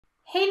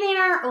Hey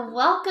there,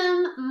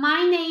 welcome.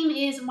 My name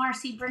is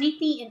𝗕𝗫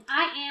𝗦𝗃𝗲 and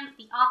I am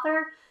the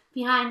author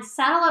behind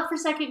𝗕𝗹𝗪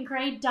for2nd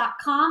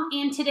grade.com,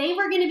 and today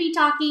we're going to be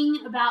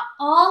talking about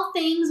all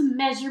things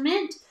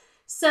measurement.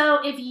 So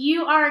if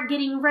you are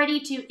getting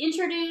ready to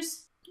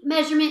introduce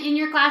measurement in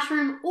your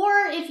classroom, or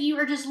if you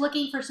are just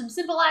looking for some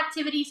simple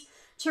activities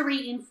to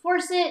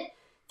reinforce it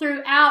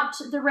throughout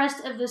the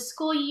rest of the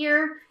school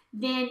year,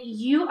 then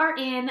you are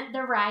in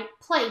the right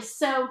place.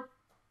 So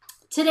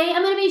today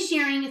I'm going to be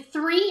sharing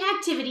 3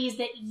 activities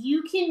that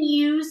you can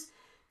use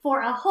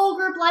for a whole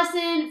group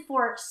lesson,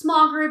 for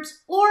small groups,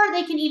 or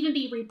they can even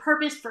be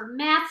repurposed for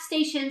math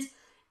stations.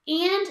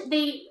 And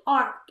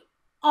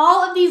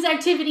all of these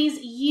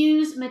activities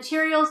use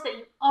materials that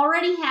you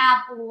already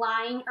have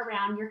lying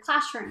around your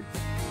classroom.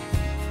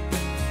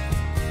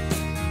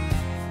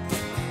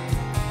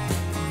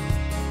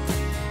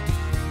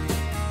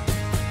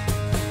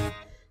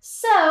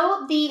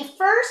 So the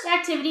first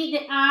activity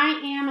that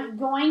I am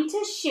going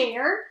to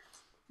share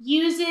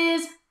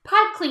uses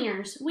pipe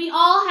cleaners. We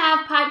all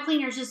have pipe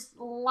cleaners just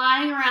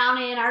lying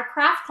around in our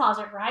craft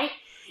closet, right?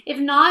 If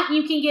not,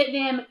 you can get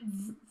them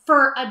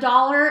for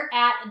 $1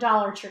 at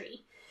Dollar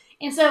Tree.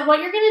 And so what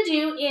you're going to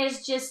do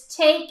is just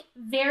take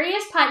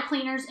various pipe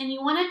cleaners and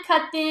you want to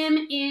cut them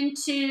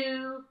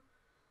into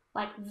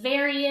like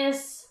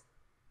various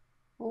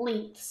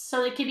lengths.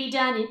 So it can be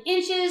done in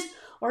inches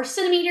or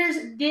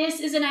centimeters. This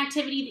is an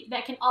activity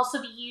that can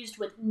also be used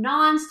with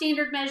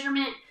non-standard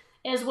measurement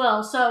as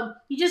well. So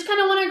you just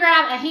kind of want to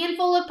grab a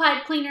handful of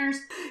pipe cleaners,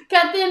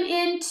 cut them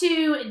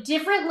into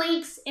different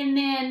lengths, and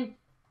then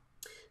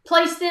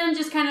place them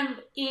just kind of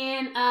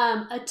in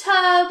a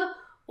tub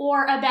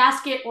or a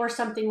basket or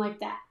something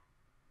like that.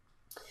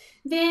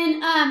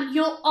 Then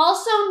you'll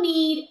also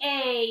need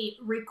a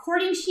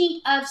recording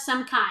sheet of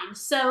some kind.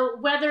 So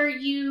whether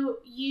you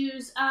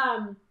use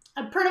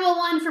a printable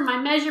one from my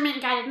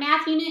measurement guided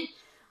math unit,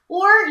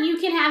 or you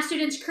can have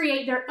students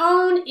create their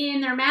own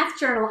in their math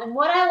journal. And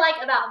what I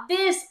like about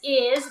this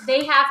is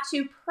they have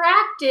to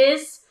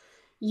practice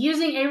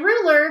using a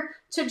ruler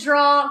to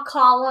draw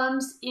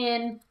columns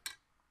in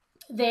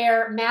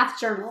their math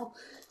journal.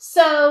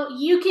 So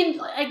you can,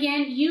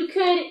 again, you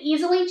could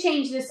easily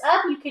change this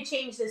up. You could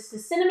change this to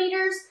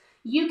centimeters.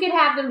 You could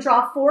have them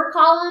draw 4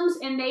 columns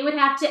and they would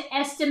have to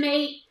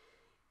estimate,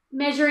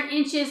 measure in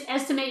inches,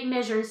 estimate,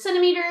 measure in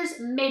centimeters.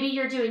 Maybe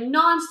you're doing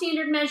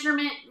non-standard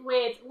measurement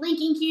with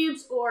linking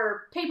cubes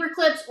or paper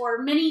clips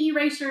or mini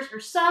erasers or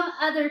some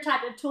other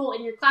type of tool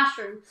in your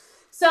classroom.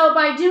 So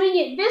by doing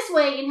it this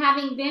way and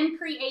having them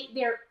create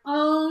their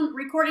own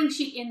recording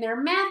sheet in their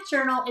math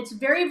journal, it's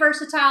very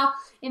versatile.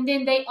 And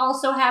then they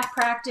also have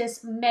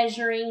practice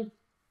measuring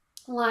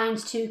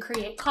lines to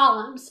create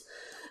columns.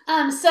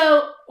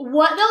 So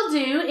what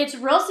they'll do, it's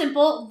real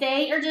simple.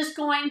 They are just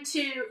going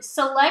to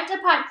select a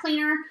pipe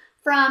cleaner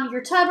from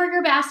your tub or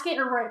your basket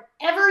or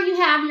wherever you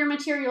have your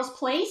materials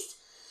placed.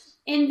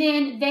 And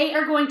then they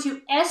are going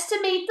to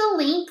estimate the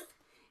length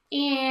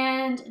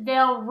and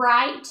they'll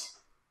write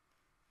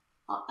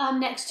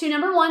next to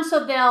number 1.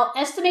 So they'll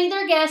estimate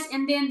their guess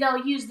and then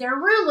they'll use their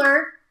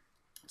ruler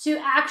to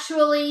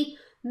actually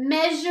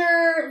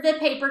measure the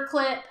paper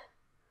clip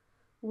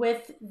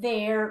with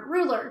their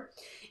ruler.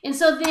 And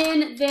so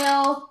then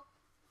they'll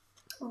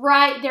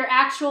write their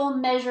actual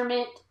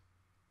measurement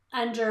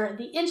under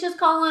the inches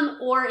column,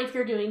 or if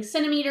you're doing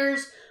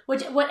centimeters,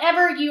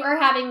 whatever you are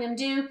having them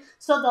do.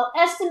 So they'll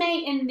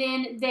estimate and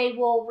then they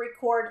will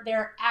record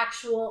their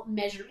actual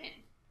measurement.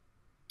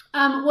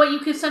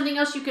 Something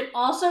else you could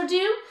also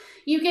do,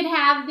 you could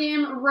have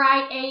them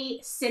write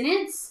a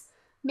sentence,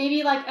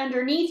 maybe like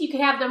underneath, you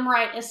could have them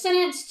write a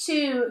sentence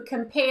to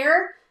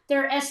compare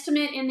their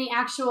estimate in the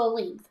actual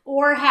length,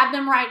 or have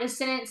them write a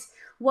sentence,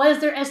 was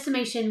their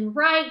estimation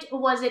right?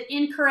 Was it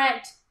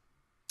incorrect?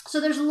 So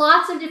there's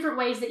lots of different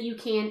ways that you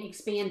can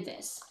expand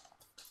this.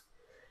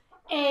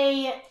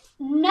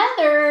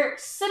 Another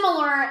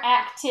similar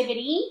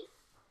activity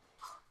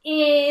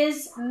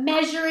is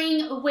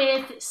measuring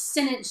with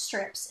sentence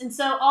strips. And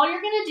so all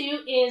you're going to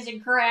do is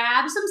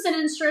grab some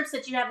sentence strips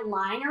that you have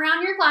lying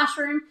around your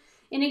classroom.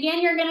 And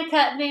again, you're going to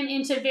cut them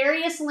into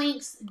various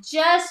lengths,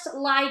 just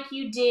like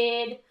you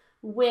did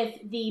with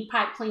the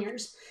pipe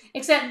cleaners.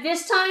 Except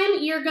this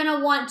time, you're going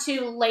to want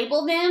to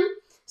label them.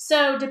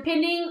 So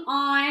depending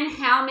on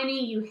how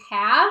many you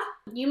have,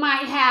 you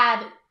might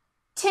have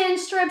 10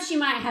 strips, you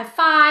might have 5.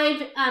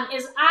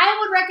 I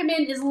would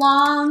recommend as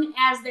long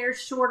as they're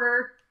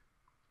shorter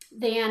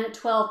than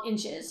 12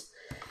 inches.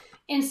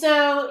 And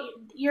so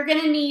you're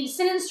going to need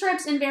sentence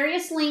strips in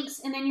various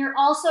lengths, and then you're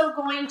also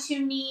going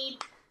to need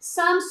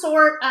some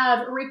sort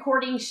of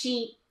recording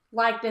sheet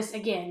like this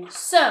again.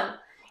 So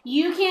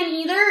you can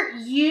either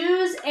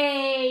use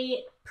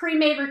a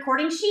pre-made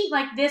recording sheet,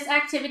 like this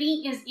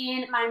activity is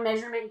in my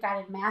measurement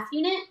guided math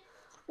unit,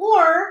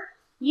 or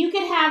you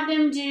could have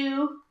them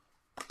do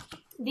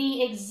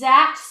the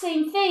exact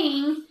same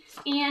thing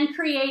and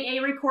create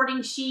a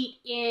recording sheet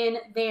in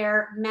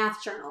their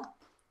math journal.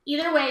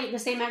 Either way,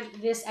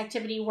 this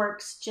activity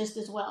works just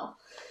as well.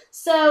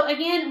 So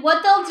again,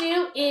 what they'll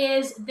do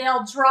is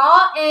they'll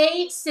draw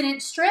a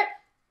sentence strip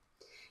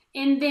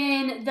and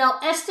then they'll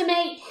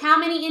estimate how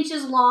many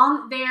inches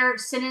long their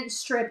sentence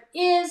strip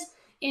is,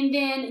 and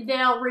then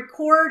they'll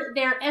record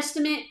their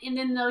estimate, and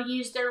then they'll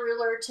use their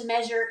ruler to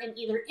measure in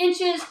either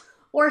inches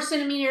or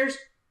centimeters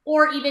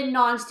or even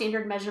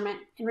non-standard measurement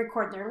and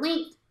record their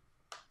length.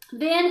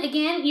 Then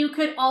again, you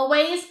could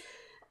always,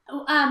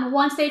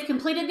 once they've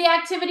completed the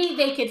activity,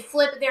 they could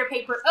flip their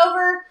paper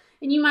over,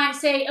 and you might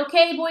say,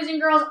 okay, boys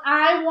and girls,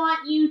 I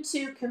want you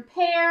to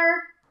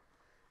compare.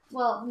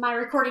 Well, my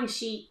recording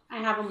sheet, I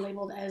have them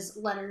labeled as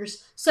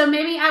letters. So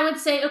maybe I would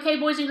say, okay,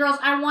 boys and girls,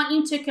 I want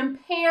you to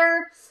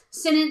compare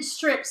sentence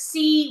strip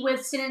C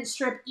with sentence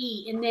strip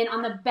E. And then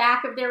on the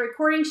back of their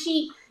recording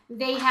sheet,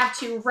 they have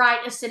to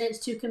write a sentence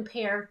to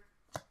compare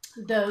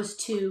those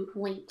two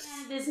lengths.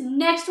 And this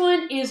next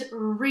one is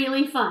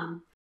really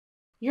fun.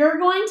 You're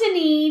going to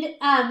need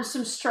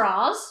some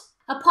straws,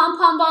 a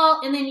pom-pom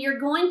ball, and then you're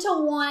going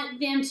to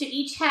want them to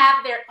each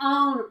have their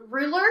own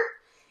ruler.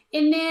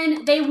 And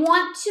then they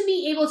want to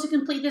be able to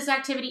complete this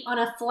activity on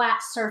a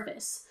flat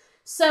surface.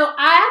 So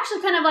I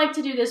actually kind of like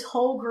to do this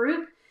whole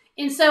group.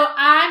 And so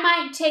I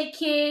might take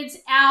kids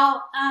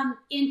out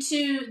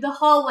into the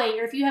hallway,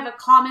 or if you have a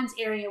commons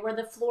area where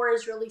the floor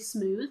is really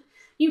smooth,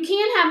 you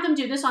can have them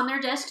do this on their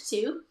desk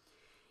too.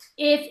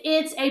 If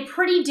it's a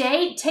pretty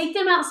day, take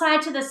them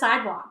outside to the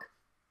sidewalk.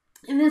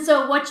 And then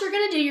so what you're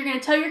going to do, you're going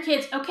to tell your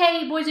kids,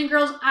 okay, boys and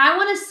girls, I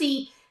want to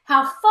see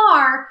how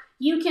far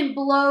you can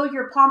blow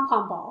your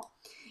pom-pom ball.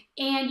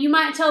 And you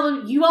might tell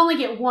them you only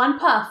get one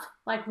puff,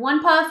 like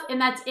one puff,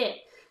 and that's it.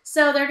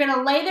 So they're going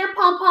to lay their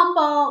pom-pom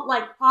ball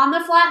like on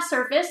the flat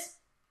surface,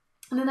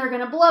 and then they're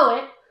going to blow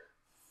it.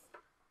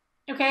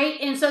 Okay,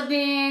 and so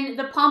then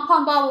the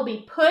pom-pom ball will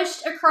be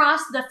pushed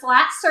across the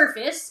flat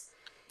surface.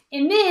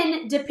 And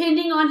then,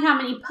 depending on how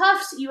many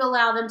puffs you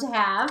allow them to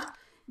have,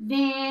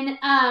 then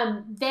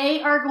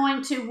they are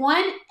going to,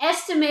 one,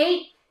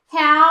 estimate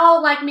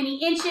how like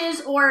many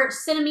inches or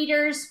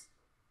centimeters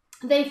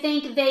they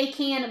think they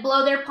can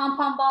blow their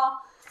pom-pom ball,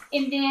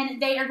 and then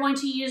they are going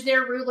to use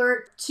their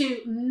ruler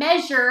to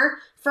measure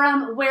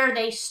from where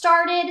they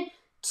started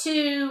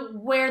to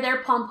where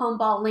their pom-pom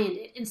ball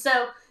landed. And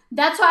so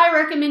that's why I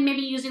recommend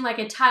maybe using like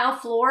a tile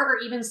floor or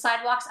even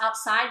sidewalks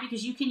outside,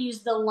 because you can use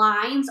the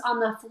lines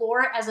on the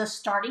floor as a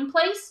starting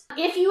place.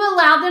 If you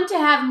allow them to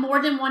have more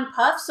than one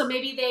puff, so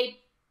maybe they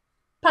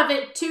puff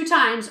it 2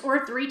 times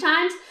or 3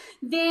 times,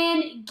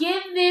 then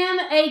give them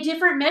a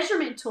different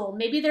measurement tool.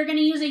 Maybe they're going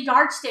to use a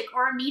yardstick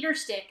or a meter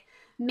stick.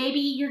 Maybe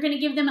you're going to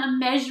give them a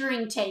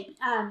measuring tape.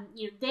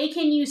 They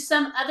can use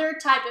some other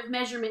type of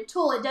measurement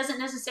tool. It doesn't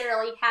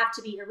necessarily have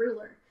to be a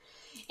ruler.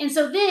 And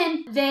so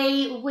then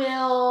they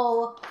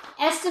will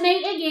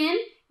estimate again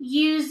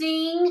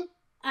using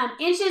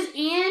inches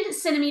and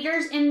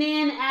centimeters. And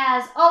then,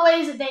 as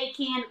always, they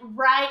can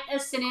write a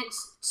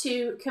sentence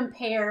to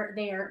compare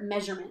their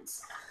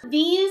measurements.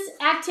 These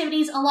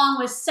activities, along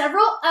with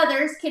several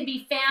others, can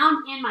be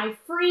found in my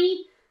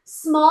free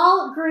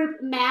small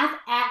group math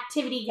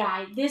activity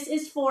guide. This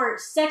is for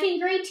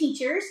 2nd grade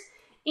teachers.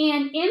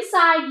 And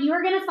inside, you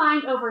are going to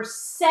find over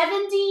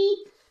 70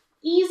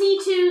 easy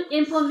to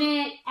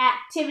implement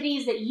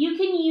activities that you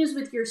can use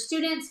with your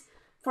students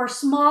for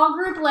small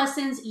group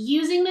lessons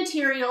using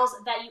materials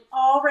that you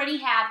already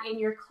have in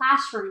your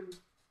classroom.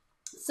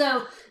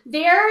 So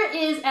there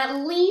is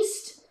at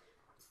least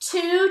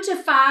 2 to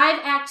 5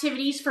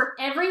 activities for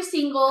every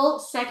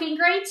single 2nd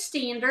grade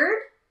standard.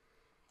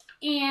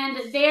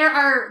 And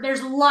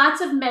there's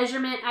lots of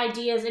measurement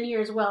ideas in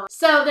here as well.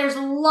 So there's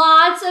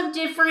lots of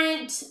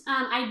different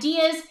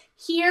ideas.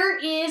 Here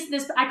is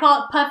this, I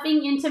call it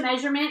puffing into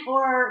measurement,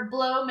 or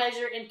blow,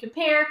 measure, and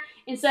compare.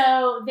 And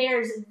so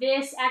there's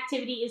this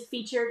activity is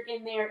featured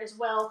in there as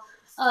well,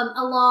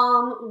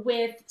 along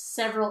with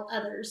several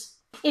others.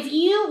 If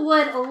you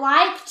would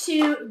like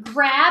to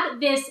grab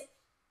this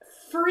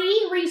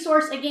free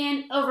resource,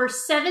 again, over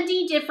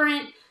 70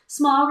 different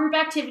small group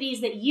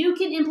activities that you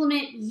can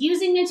implement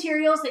using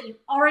materials that you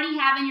already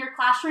have in your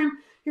classroom,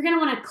 you're going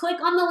to want to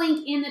click on the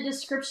link in the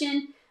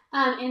description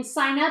and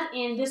sign up,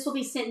 and this will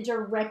be sent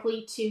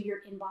directly to your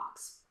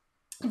inbox.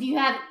 If you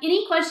have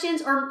any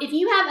questions, or if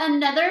you have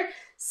another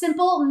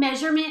simple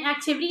measurement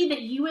activity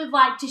that you would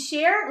like to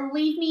share,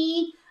 leave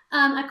me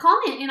a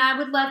comment and I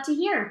would love to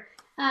hear.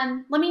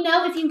 Let me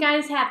know if you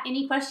guys have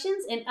any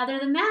questions, and other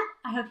than that,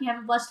 I hope you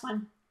have a blessed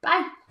one.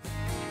 Bye.